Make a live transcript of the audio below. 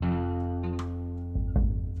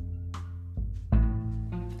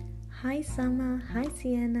Hi Summer, hi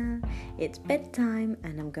Sienna. It's bedtime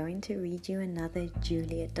and I'm going to read you another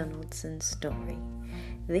Julia Donaldson story.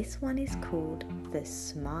 This one is called The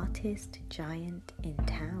Smartest Giant in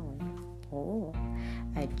Town. Oh,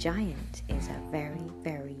 a giant is a very,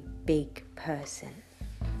 very big person.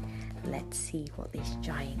 Let's see what this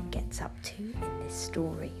giant gets up to in this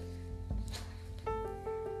story.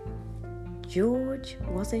 George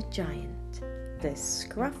was a giant, the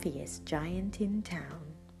scruffiest giant in town.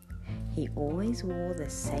 He always wore the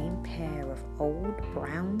same pair of old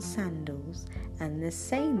brown sandals and the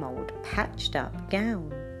same old patched up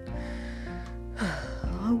gown.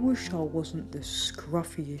 I wish I wasn't the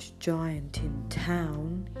scruffiest giant in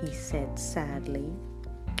town, he said sadly.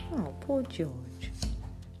 Oh, poor George.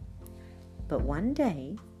 But one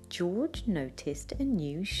day, George noticed a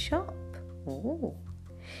new shop. Oh,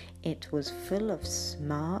 it was full of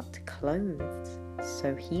smart clothes,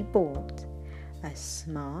 so he bought a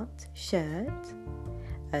smart shirt,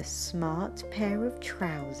 a smart pair of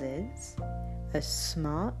trousers, a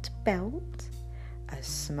smart belt, a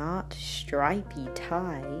smart stripy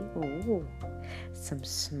tie, some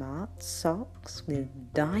smart socks with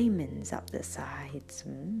diamonds up the sides,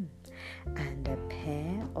 and a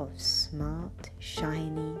pair of smart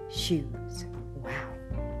shiny shoes. Wow.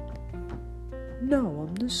 Now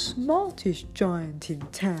I'm the smartest giant in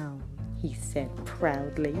town, he said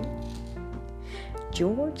proudly.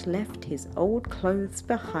 George left his old clothes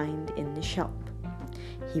behind in the shop.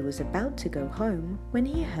 He was about to go home when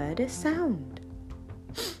he heard a sound.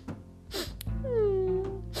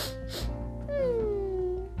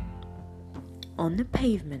 On the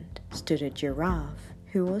pavement stood a giraffe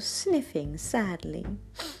who was sniffing sadly.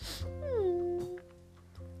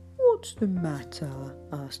 What's the matter?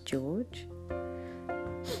 Asked George.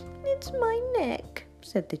 It's my neck,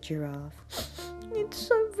 said the giraffe. It's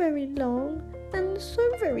so very long and so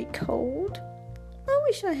very cold. I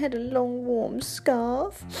wish I had a long warm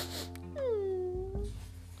scarf.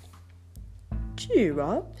 Cheer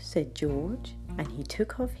up, said George, and he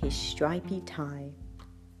took off his stripy tie.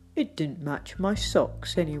 It didn't match my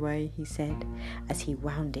socks anyway, he said, as he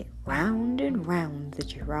wound it round and round the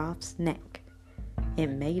giraffe's neck. It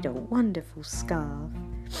made a wonderful scarf.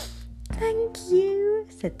 Thank you,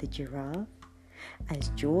 said the giraffe. As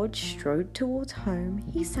George strode towards home,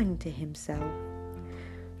 he sang to himself.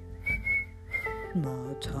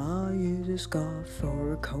 My tie is a scarf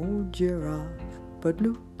for a cold giraffe, but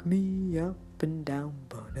look me up and down,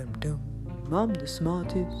 ba-dum-dum. I'm the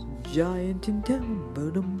smartest giant in town,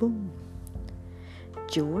 ba-dum-bum.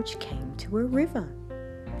 George came to a river.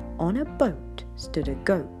 On a boat stood a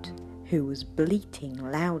goat who was bleating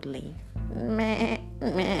loudly. Meh,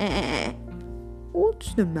 meh.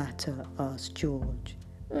 What's the matter? Asked George.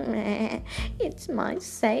 Meh, it's my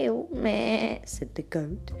sail, meh, said the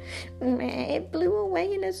goat. Meh, it blew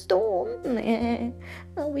away in a storm, meh.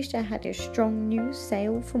 I wish I had a strong new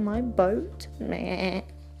sail for my boat, meh.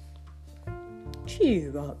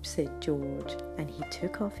 Cheer up, said George, and he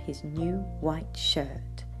took off his new white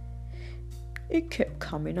shirt. It kept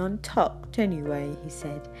coming untucked anyway, he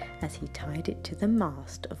said, as he tied it to the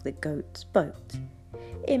mast of the goat's boat.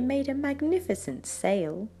 It made a magnificent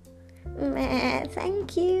sail. Meh,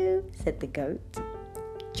 thank you, said the goat.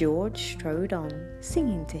 George strode on,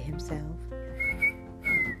 singing to himself.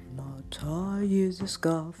 My tie is a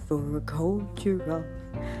scarf for a cold giraffe.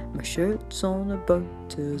 My shirt's on a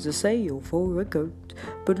boat as a sail for a goat.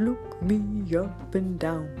 But look me up and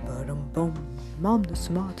down, ba-dum-bum. I'm the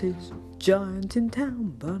smartest giant in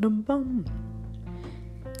town, ba-dum-bum.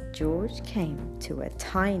 George came to a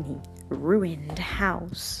tiny, ruined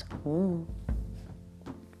house.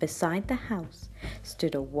 Beside the house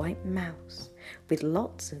stood a white mouse with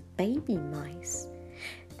lots of baby mice.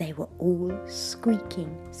 They were all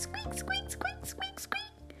squeaking, squeak, squeak, squeak, squeak, squeak,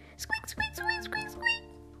 squeak, squeak, squeak, squeak, squeak.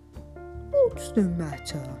 What's the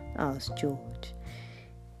matter? Asked George.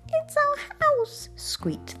 It's our house,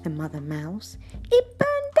 squeaked the mother mouse. It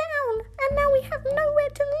burned down and now we have nowhere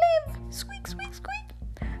to live. Squeak, squeak, squeak.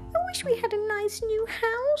 I wish we had a nice new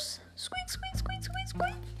house. Squeak, squeak, squeak, squeak,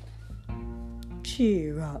 squeak.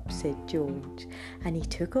 Cheer up, said George, and he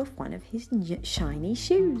took off one of his shiny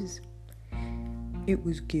shoes. It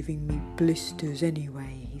was giving me blisters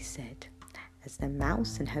anyway, he said, as the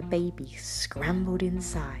mouse and her baby scrambled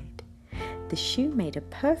inside. The shoe made a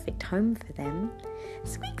perfect home for them.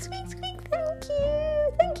 Squeak, squeak, squeak, thank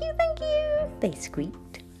you, thank you, thank you, they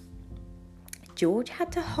squeaked. George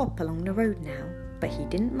had to hop along the road now, but he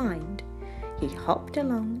didn't mind. He hopped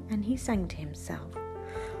along and he sang to himself.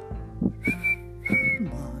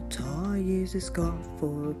 My tie is a scarf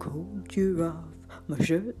for a cold giraffe. My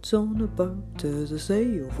shirt's on a boat as a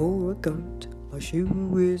sail for a goat. My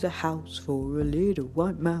shoe is a house for a little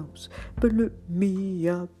white mouse. But look me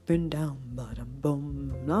up and down,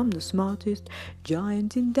 ba-dum-bum. I'm the smartest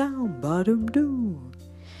giant in town, ba-dum-doo.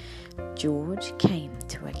 George came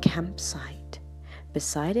to a campsite.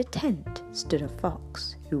 Beside a tent stood a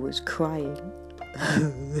fox who was crying.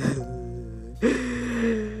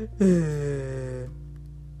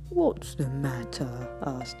 What's the matter?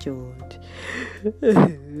 Asked George.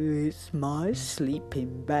 It's my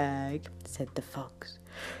sleeping bag, said the fox.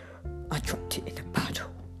 I dropped it in a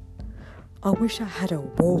puddle. I wish I had a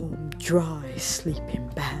warm, dry sleeping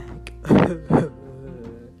bag.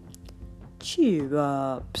 Cheer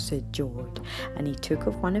up, said George, and he took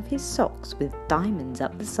off one of his socks with diamonds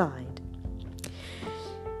up the side.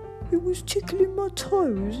 It was tickling my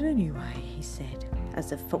toes anyway, he said, as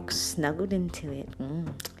the fox snuggled into it.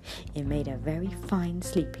 It made a very fine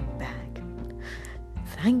sleeping bag.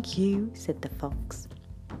 Thank you, said the fox.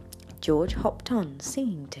 George hopped on,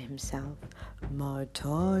 singing to himself. My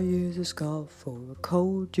tie is a scarf for a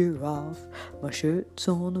cold giraffe. My shirt's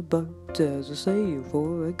on a boat as a sail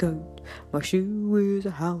for a goat. My shoe is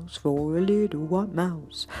a house for a little white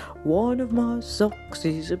mouse. One of my socks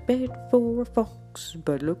is a bed for a fox.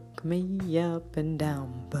 But look me up and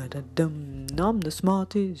down, ba-da-dum. I'm the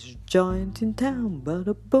smartest giant in town,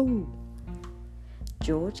 ba-da-boo.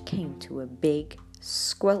 George came to a big,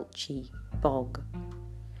 squelchy bog.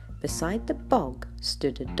 Beside the bog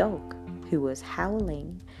stood a dog who was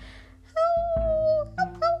howling.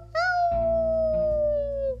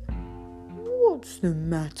 What's the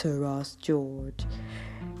matter? Asked George.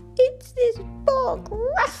 It's this bog,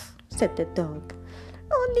 ruff, said the dog.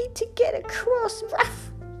 I need to get across,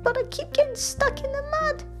 ruff, but I keep getting stuck in the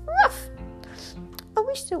mud, ruff. I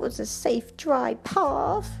wish there was a safe, dry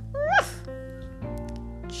path, ruff.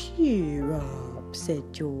 Cheer up,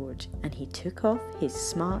 said George, and he took off his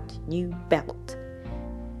smart new belt.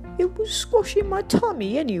 It was squashing my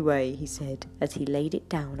tummy anyway, he said, as he laid it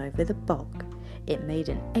down over the bog. It made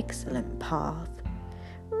an excellent path.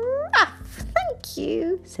 Ruff, thank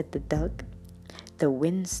you, said the dog. The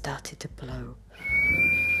wind started to blow.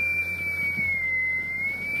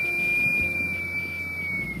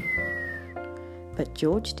 But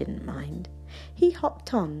George didn't mind. He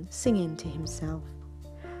hopped on, singing to himself.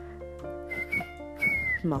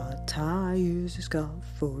 My tie is a scarf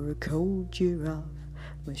for a cold giraffe.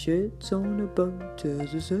 My shirt's on a boat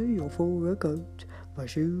as a sail for a goat. My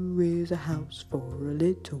shoe is a house for a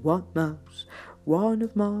little white mouse. One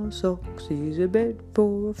of my socks is a bed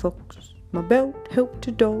for a fox. My belt helped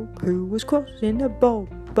a dog who was crossing a bog,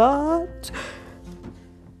 but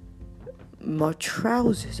my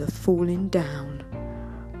trousers are falling down.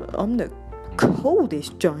 I'm the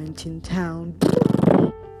coldest giant in town.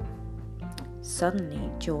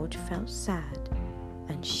 Suddenly, George felt sad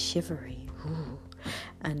and shivery,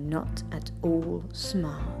 and not at all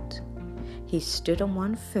smart. He stood on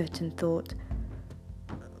one foot and thought,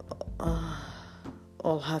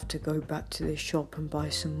 I'll have to go back to the shop and buy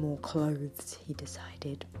some more clothes, he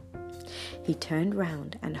decided. He turned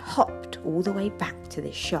round and hopped all the way back to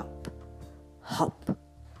the shop. Hop,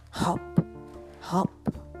 hop,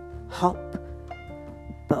 hop, hop.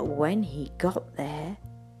 But when he got there,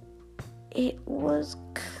 it was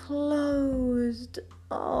closed.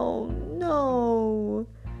 Oh no!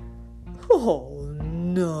 Oh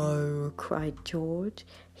no, cried George.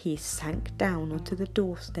 He sank down onto the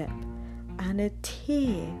doorstep and a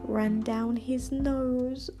tear ran down his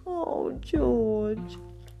nose. Oh, George!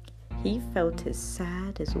 He felt as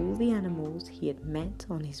sad as all the animals he had met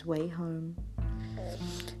on his way home.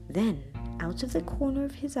 Then, out of the corner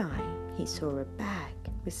of his eye, he saw a bag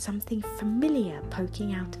with something familiar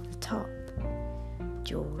poking out of the top.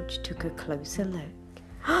 George took a closer look.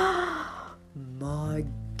 My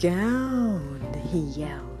gown, he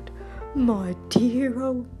yelled. My dear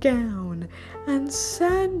old gown and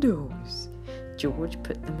sandals. George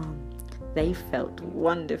put them on. They felt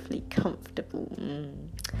wonderfully comfortable.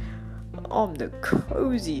 I'm the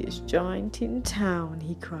coziest giant in town,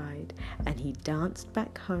 he cried, and he danced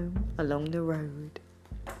back home along the road.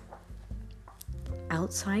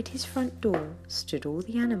 Outside his front door stood all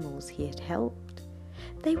the animals he had helped.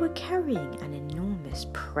 They were carrying an enormous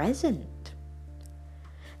present.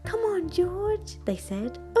 Come on, George, they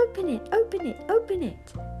said. Open it, open it, open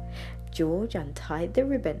it. George untied the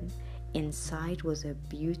ribbon. Inside was a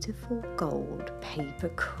beautiful gold paper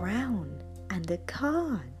crown and a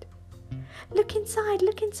card. Look inside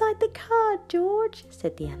the card, George,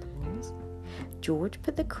 said the animals. George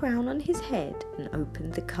put the crown on his head and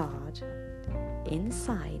opened the card.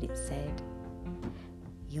 Inside it said,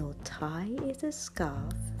 Your tie is a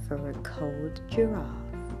scarf for a cold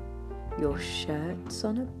giraffe. Your shirt's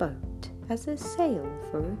on a boat as a sail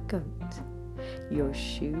for a goat. Your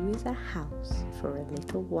shoe is a house for a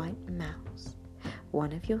little white mouse.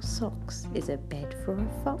 One of your socks is a bed for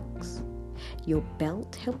a fox. Your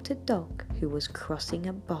belt helped a dog who was crossing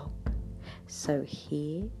a bog. So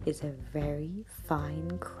here is a very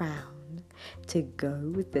fine crown to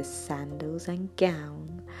go with the sandals and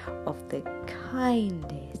gown of the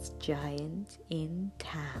kindest giant in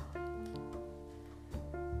town.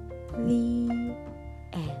 The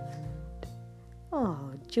end.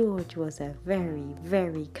 Oh, George was a very,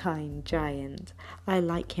 very kind giant. I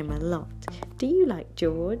like him a lot. Do you like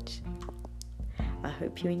George? I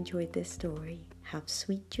hope you enjoyed this story. Have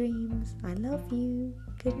sweet dreams. I love you.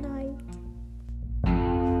 Good night.